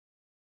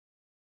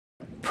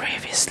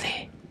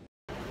Previously.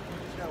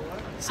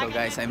 So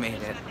guys, I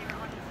made it.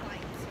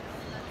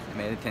 I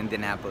made it to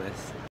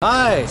Indianapolis.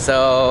 Hi!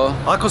 So...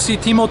 Ako si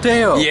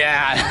Timoteo.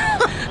 Yeah!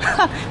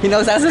 He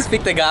knows how to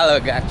speak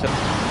Tagalog actually.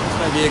 This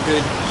might be a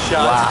good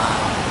shot.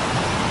 Wow.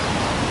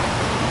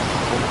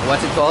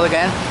 What's it called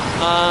again?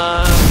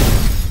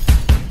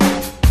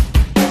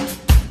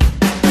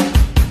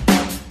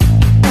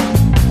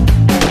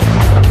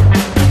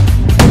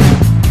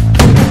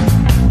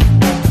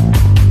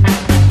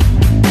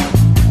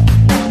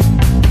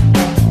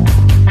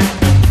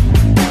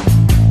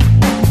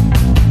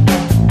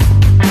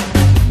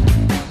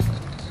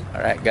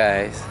 Alright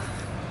guys,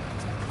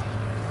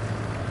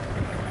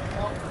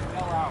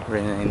 we're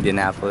in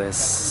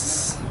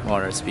Indianapolis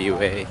Motor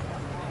Speedway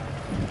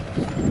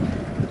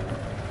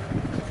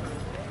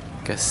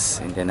because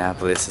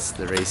Indianapolis is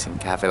the racing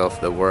capital of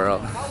the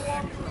world.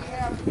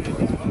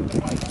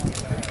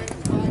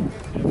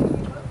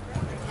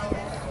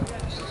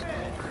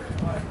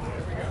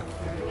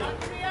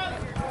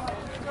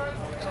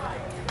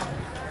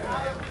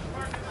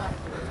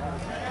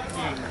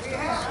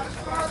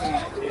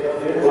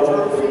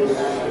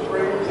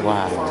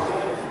 Wow.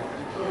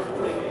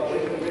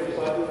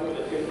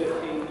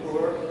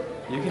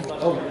 You can.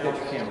 Oh, you got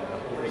your camera.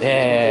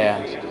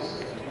 Yeah.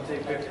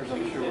 Take pictures,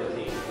 I'm sure.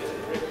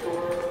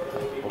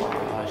 Wow,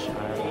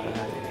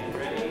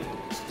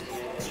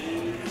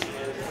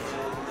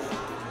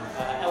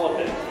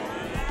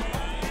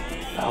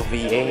 oh,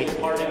 V8.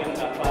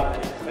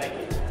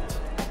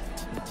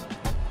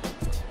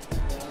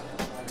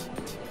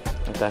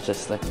 That's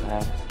just like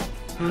that.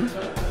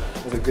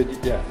 With a good,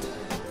 yeah.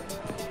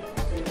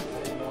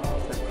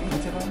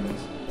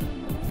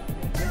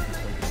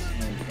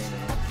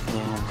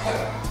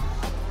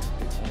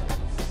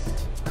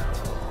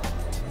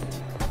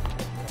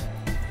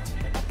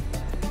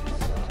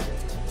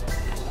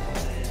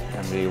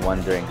 I'm really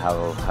wondering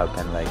how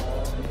can like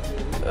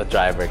a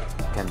driver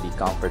can be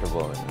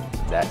comfortable in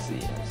that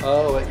seat.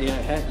 Oh,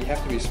 yeah, you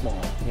have to be small.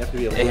 You have to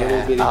be a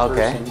little bitty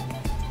person.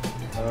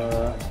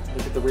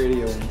 Look at the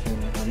radio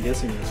antenna. I'm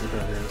guessing that's what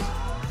that is.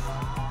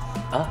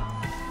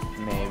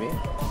 Maybe.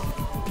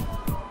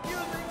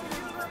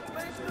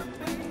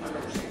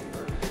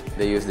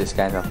 They use this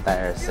kind of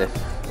tires if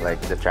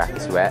like the track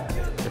is wet,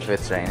 if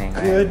it's raining.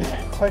 Right? Good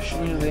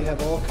question. You know, they have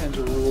all kinds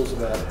of rules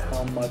about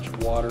how much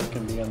water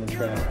can be on the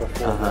track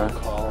before they'll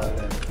call it,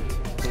 and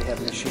they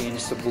have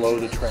machines to blow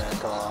the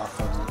track off.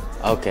 And,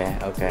 Okay.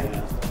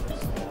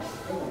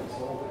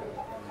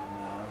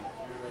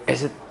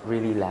 Is it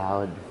really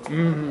loud?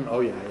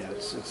 Oh yeah.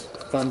 It's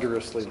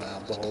thunderously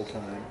loud the whole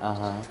time.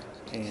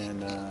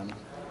 And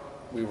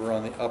we were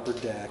on the upper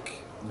deck,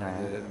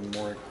 the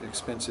more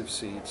expensive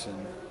seats,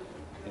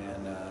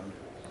 and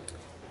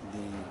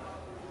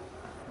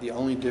the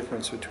only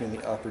difference between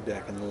the upper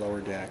deck and the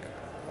lower deck,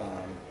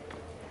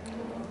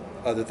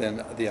 other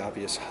than the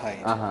obvious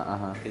height,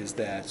 is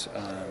that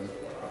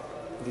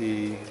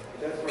the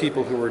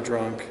people who are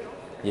drunk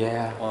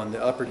on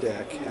the upper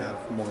deck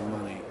have more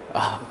money.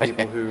 The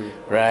people who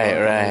are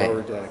on the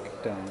lower deck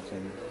don't.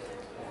 And,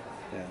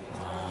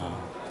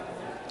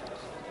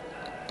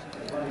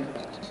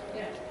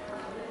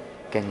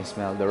 Can you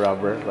smell the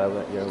rubber while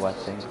you're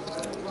watching?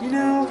 You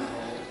know,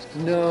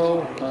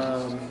 no.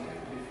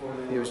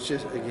 It was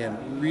just, again,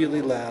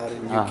 really loud,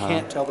 and you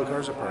can't tell the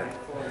cars apart.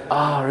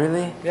 Oh,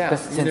 really? Yeah,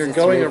 they're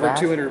going over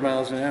 200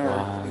 miles an hour,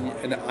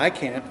 and I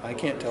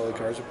can't tell the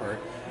cars apart.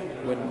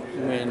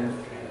 When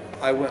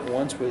I went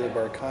once with a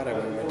Barcata,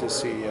 we went to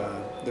see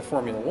the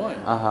Formula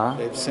One.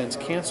 They've since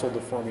canceled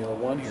the Formula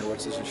One here,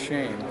 which is a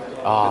shame.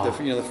 But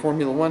the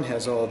Formula One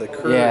has all the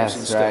curves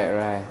and stuff.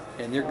 Right.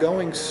 And they're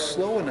going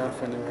slow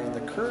enough when they're on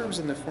the curves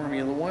in the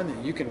Formula One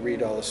that you can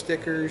read all the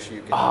stickers,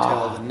 you can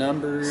tell the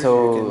numbers.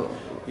 So,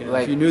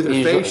 if you knew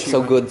their face,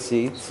 so good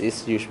seats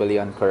is usually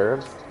on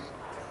curves.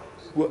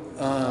 Well,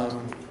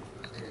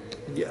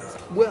 yeah.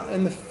 Well,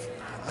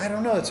 I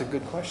don't know. That's a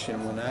good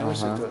question. When I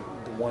was at the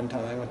one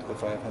time I went to the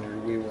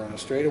 500, we were on a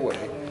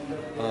straightaway,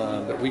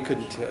 but we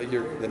couldn't tell.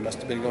 They must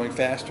have been going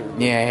faster.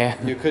 Yeah.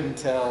 You couldn't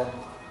tell.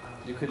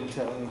 You couldn't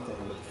tell anything.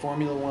 But the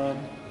Formula One,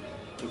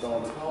 with all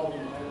the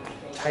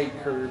tight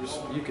curves,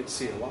 you could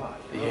see a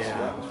lot. Yeah. So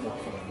that was more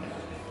fun.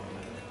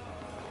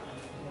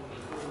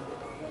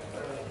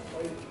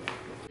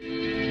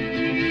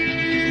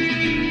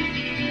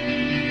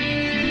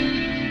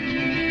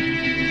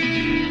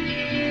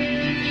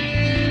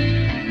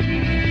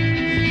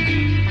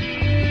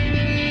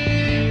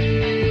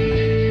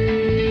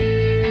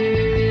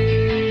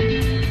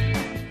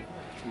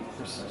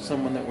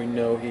 Someone that we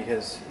know, he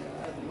has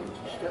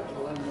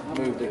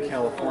moved to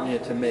California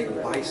to make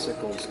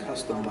bicycles,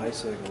 custom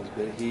bicycles,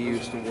 but he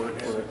used to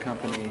work for a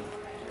company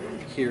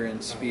here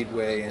in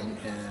Speedway, and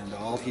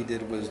all he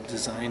did was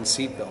design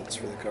seat belts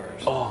for the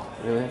cars. Oh,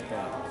 really?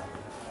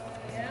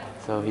 Yeah.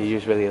 So he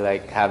usually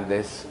like have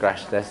this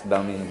crash test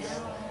dummies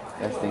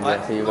testing the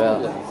seat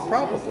belt.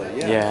 Probably,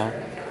 yeah.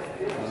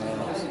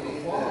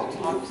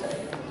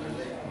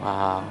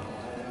 Wow.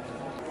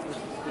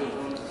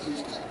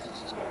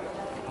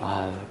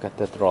 Wow, look at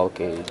that roll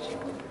cage.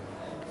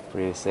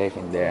 pretty safe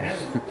in there.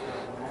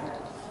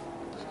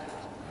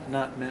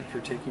 Not meant for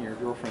taking your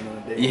girlfriend on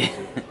a date.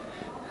 Yeah.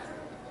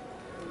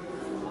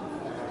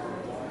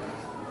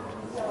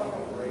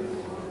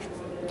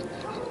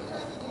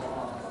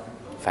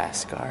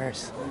 Fast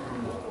cars.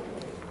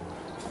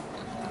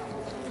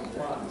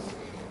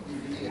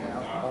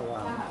 Oh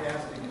wow.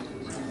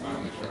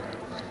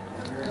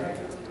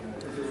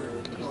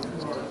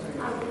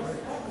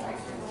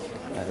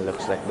 That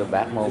looks like the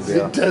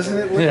Batmobile. Doesn't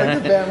it look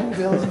like the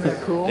Batmobile? Isn't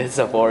that cool? It's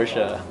a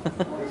Porsche.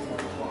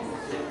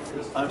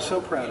 I'm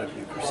so proud of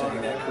you for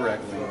saying that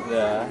correctly.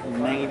 Yeah.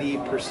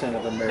 90%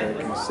 of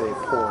Americans say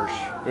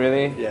Porsche.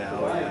 Really? Yeah,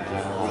 oh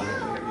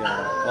yeah.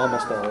 Yeah,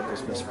 almost all of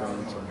us miss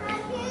friends.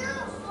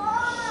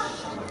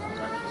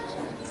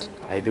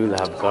 I do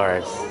love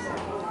cars.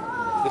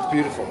 It's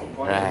beautiful.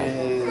 Right.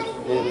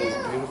 It is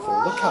beautiful.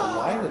 Look how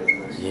wide it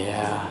is.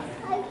 Yeah.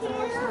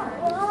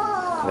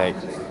 Like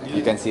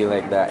you can see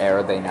like the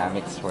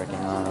aerodynamics working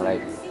on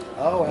like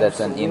Oh, that's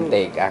an absolutely.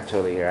 intake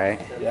actually, right?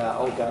 Yeah,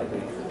 oh gotta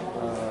be.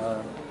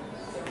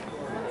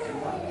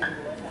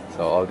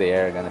 So all the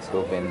air gonna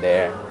scoop in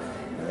there,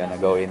 gonna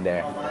go in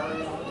there.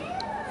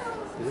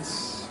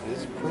 This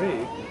is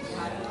pretty.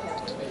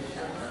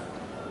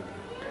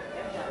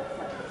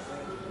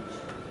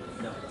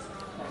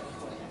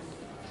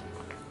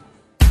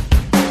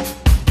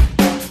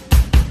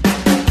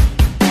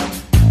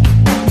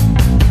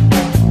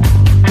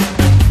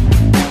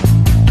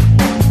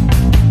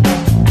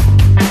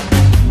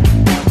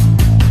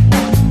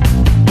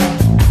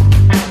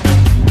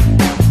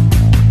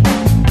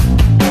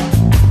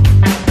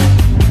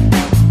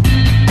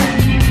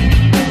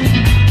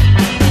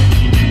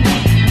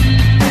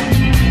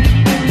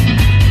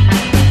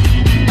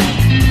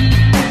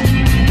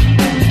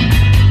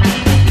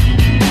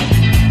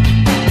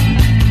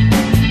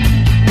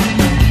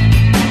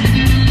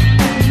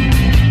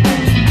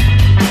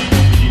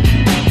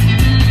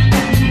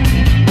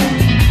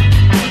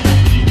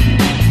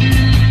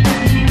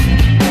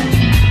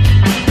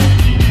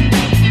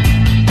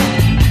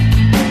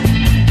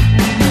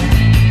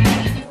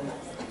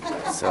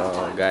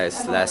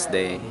 Guys, last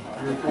day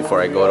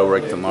before I go to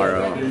work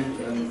tomorrow.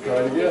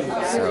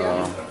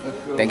 So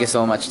thank you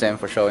so much, Tim,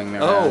 for showing me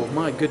around. Oh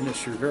my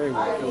goodness, you're very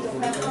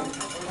welcome.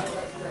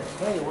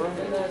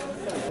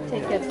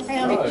 Take a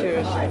picture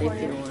of it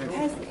if you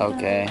want.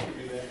 Okay.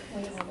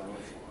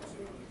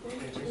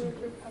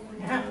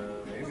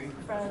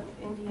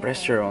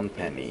 Press your own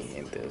penny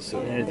into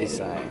souvenir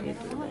design.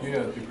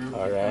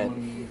 Alright.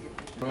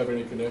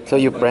 So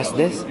you press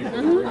this?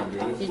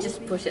 You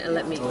just push it and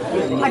let me.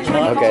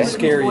 Okay. It's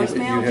scary that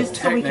you have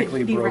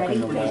technically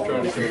broken the law.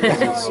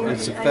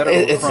 It's a federal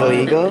It's crime.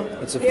 illegal?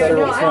 It's a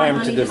federal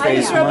crime to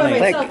deface money.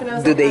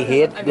 Like, do they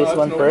hit this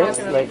one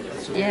first? Like,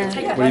 Yeah.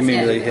 What do you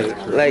mean they hit it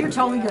first? like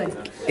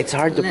it's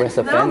hard to press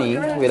a penny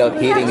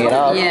without heating it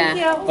up.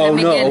 Yeah. Oh Let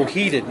me no, get- oh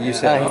heated. You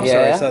said. I'm yeah.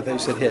 sorry. I thought that you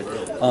said hit.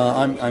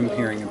 I'm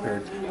hearing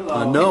impaired.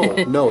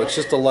 No, it's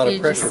just a lot of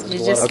You pressure. just, you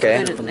There's a lot just of Okay.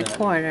 put it in the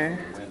corner.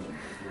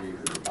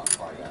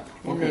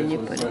 And then you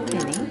put a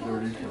penny.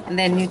 And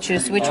then you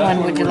choose which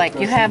one would you like.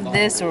 You have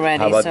this already.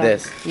 How about so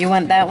this? You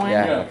want that one?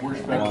 Yeah.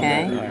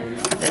 Okay.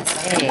 That's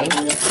A.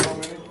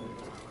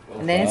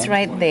 And then it's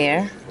right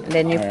there. And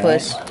then you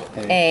push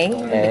A,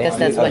 because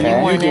that's what you Okay.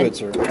 You do wanted. it,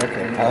 sir. Okay.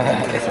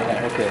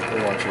 Okay,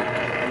 we'll watch it.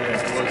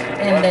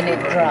 And then it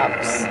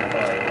drops.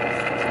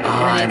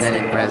 And then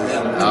it presses.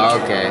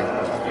 Okay.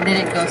 And then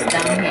it goes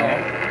down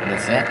here.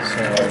 That's it.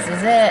 This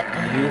is it.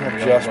 You have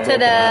just.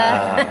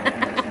 Ta-da!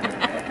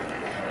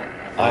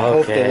 I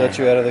hope they Okay. let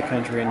you out of the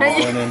country and you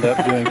don't end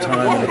up doing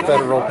time in a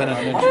federal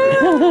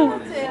penitentiary.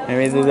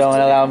 Maybe they don't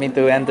allow me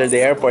to enter the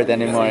airport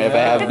anymore if I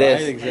have Right,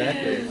 this.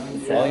 exactly.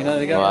 Well, you know,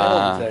 they got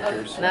Wow. metal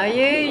detectors. Now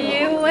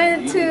you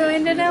went to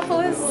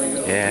Indianapolis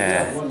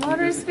Yeah.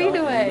 Motor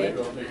Speedway.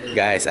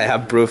 Guys, I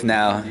have proof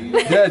now.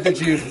 Yeah, did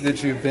you,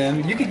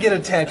 Ben? You could get a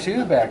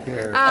tattoo back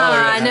there. No.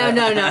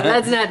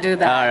 Let's not do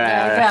that. All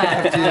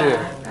right. Dude.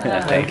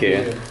 Thank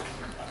you.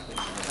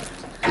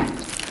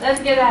 Let's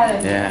get out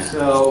of here. Yeah.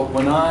 So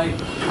when I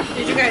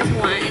Did you guys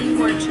want any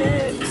more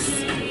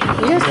chips?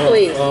 Yes,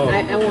 please. I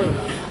want.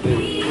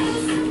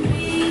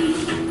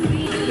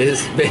 This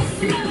is big.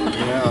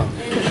 yeah,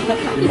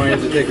 you might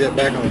have to take that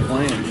back on the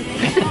plane.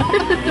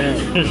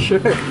 Yeah.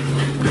 Sure.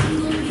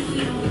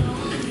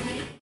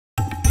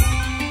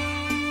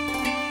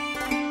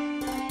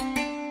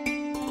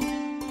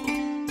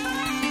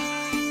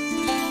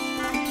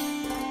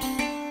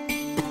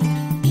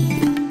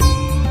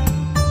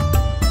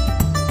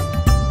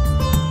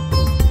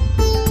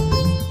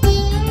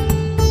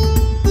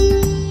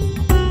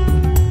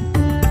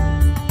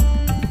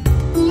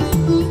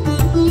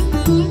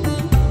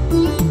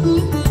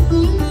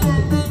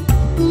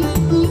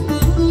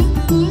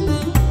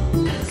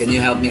 Can you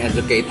help me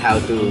educate how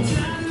to,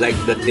 like,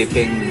 the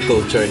tipping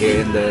culture here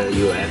in the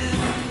U.S.?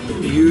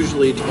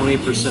 Usually 20%.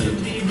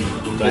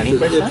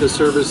 20%? If the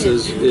service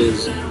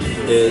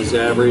is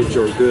average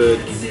or good,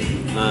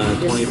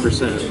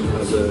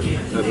 20% of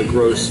the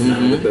gross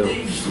bill.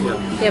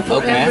 Yeah. Yeah,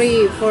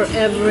 for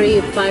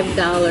every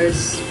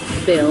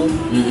 $5 bill,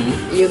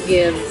 you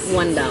give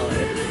 $1.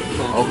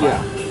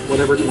 Yeah,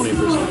 whatever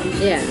 20%.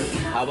 Yeah.